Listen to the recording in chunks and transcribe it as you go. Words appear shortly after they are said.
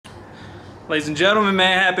Ladies and gentlemen,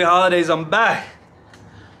 man, happy holidays. I'm back.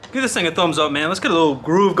 Give this thing a thumbs up, man. Let's get a little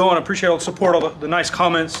groove going. I appreciate all the support, all the nice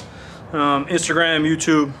comments. Instagram,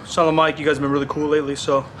 YouTube, Silent Mike, you guys have been really cool lately,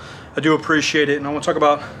 so I do appreciate it. And I want to talk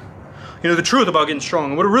about, you know, the truth about getting strong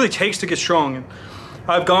and what it really takes to get strong. And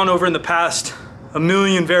I've gone over in the past a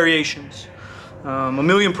million variations, a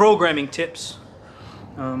million programming tips,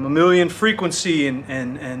 a million frequency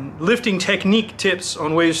and lifting technique tips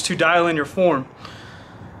on ways to dial in your form.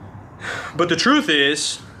 But the truth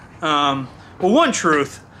is, well, one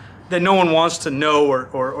truth that no one wants to know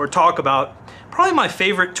or talk about, probably my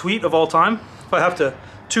favorite tweet of all time, if I have to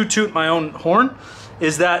toot my own horn,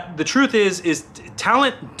 is that the truth is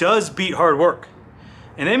talent does beat hard work.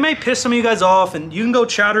 And it may piss some of you guys off, and you can go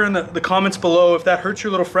chatter in the comments below if that hurts your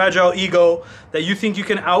little fragile ego, that you think you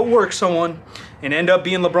can outwork someone and end up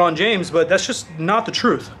being LeBron James, but that's just not the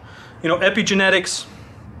truth. You know, epigenetics,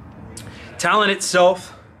 talent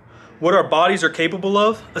itself, what our bodies are capable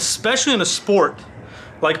of, especially in a sport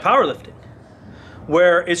like powerlifting,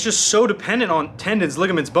 where it's just so dependent on tendons,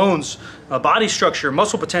 ligaments, bones, body structure,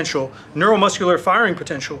 muscle potential, neuromuscular firing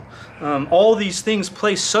potential. All these things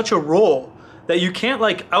play such a role that you can't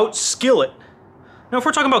like out-skill it. Now, if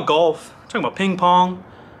we're talking about golf, we're talking about ping pong,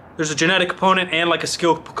 there's a genetic component and like a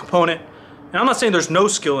skill component. And I'm not saying there's no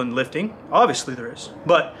skill in lifting, obviously there is,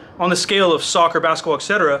 but on the scale of soccer, basketball,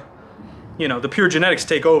 etc., you know, the pure genetics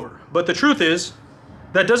take over. But the truth is,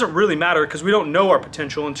 that doesn't really matter because we don't know our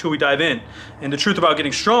potential until we dive in. And the truth about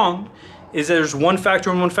getting strong is there's one factor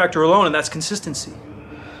and one factor alone, and that's consistency.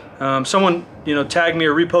 Someone, you know, tagged me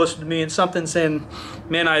or reposted me in something saying,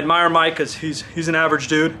 man, I admire Mike because he's an average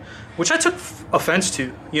dude, which I took offense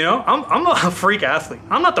to. You know, I'm a freak athlete.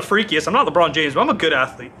 I'm not the freakiest. I'm not LeBron James, but I'm a good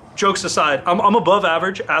athlete. Jokes aside, I'm above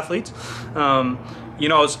average athlete. You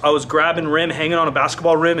know, I was grabbing rim, hanging on a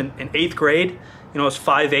basketball rim in 8th grade. You know, I was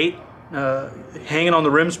 5'8", hanging on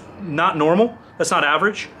the rims, not normal. That's not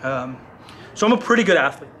average. So I'm a pretty good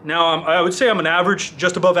athlete. Now, I would say I'm an average,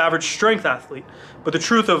 just above average strength athlete. But the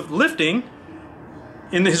truth of lifting,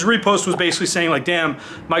 in his repost was basically saying like, damn,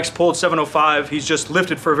 Mike's pulled 705. He's just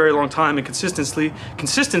lifted for a very long time and consistency,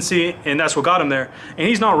 and that's what got him there. And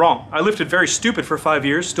he's not wrong. I lifted very stupid for 5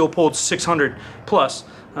 years, still pulled 600 plus.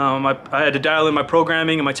 I had to dial in my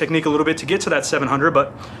programming and my technique a little bit to get to that 700,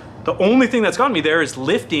 but the only thing that's gotten me there is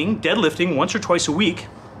lifting, deadlifting once or twice a week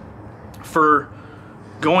for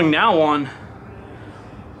going now on,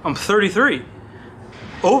 I'm 33,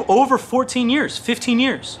 over 14 years, 15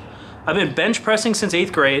 years. I've been bench pressing since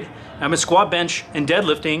 8th grade. I've been squat, bench, and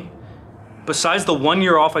deadlifting, besides the 1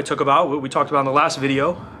 year off I took about, what we talked about in the last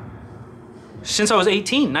video, since I was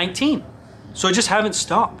 18, 19. So I just haven't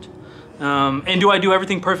stopped. And do I do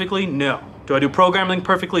everything perfectly? No. Do I do programming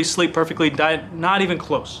perfectly, sleep perfectly, diet? Not even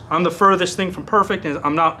close. I'm the furthest thing from perfect, and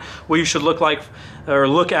I'm not what you should look like or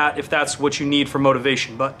look at if that's what you need for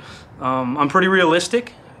motivation. But I'm pretty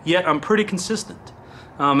realistic, yet I'm pretty consistent.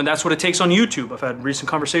 And that's what it takes on YouTube. I've had recent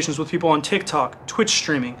conversations with people on TikTok, Twitch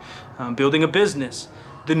streaming, building a business.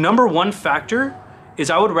 The #1 factor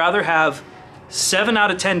is I would rather have 7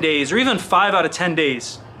 out of 10 days or even 5 out of 10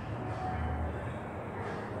 days.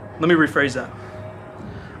 Let me rephrase that.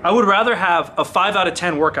 I would rather have a 5 out of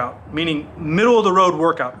 10 workout, meaning middle of the road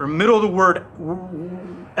workout or middle of the word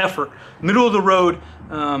effort, middle of the road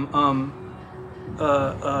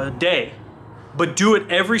day, but do it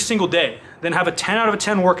every single day, then have a 10 out of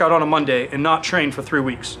 10 workout on a Monday and not train for 3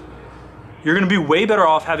 weeks. You're gonna be way better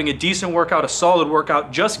off having a decent workout, a solid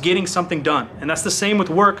workout, just getting something done. And that's the same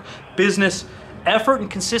with work, business. Effort and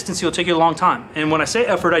consistency will take you a long time. And when I say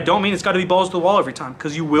effort, I don't mean it's gotta be balls to the wall every time,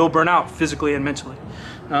 because you will burn out physically and mentally.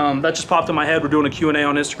 That just popped in my head. We're doing a Q&A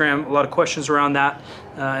on Instagram, a lot of questions around that,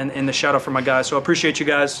 and the shout out for my guys. So I appreciate you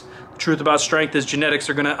guys. The truth about strength is genetics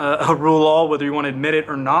are gonna rule all, whether you wanna admit it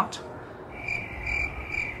or not.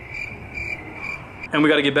 And we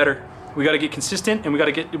gotta get better. We gotta get consistent, and we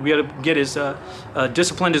gotta get as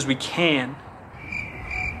disciplined as we can.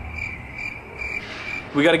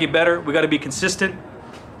 We gotta get better, we gotta be consistent,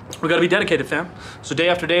 we gotta be dedicated, fam. So day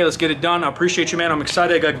after day, let's get it done. I appreciate you, man. I'm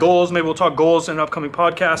excited. I got goals. Maybe we'll talk goals in an upcoming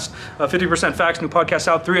podcast. 50% Facts, new podcast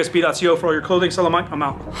out, 3sb.co for all your clothing. Silent Mike, I'm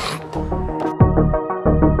out.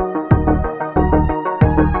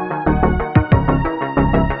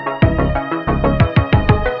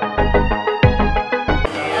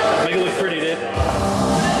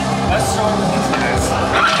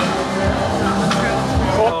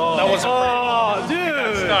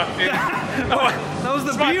 That was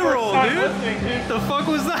the B-roll, dude. The fuck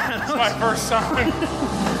was that? It's my first time.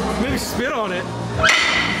 Maybe spit on it.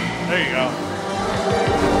 There you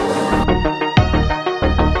go.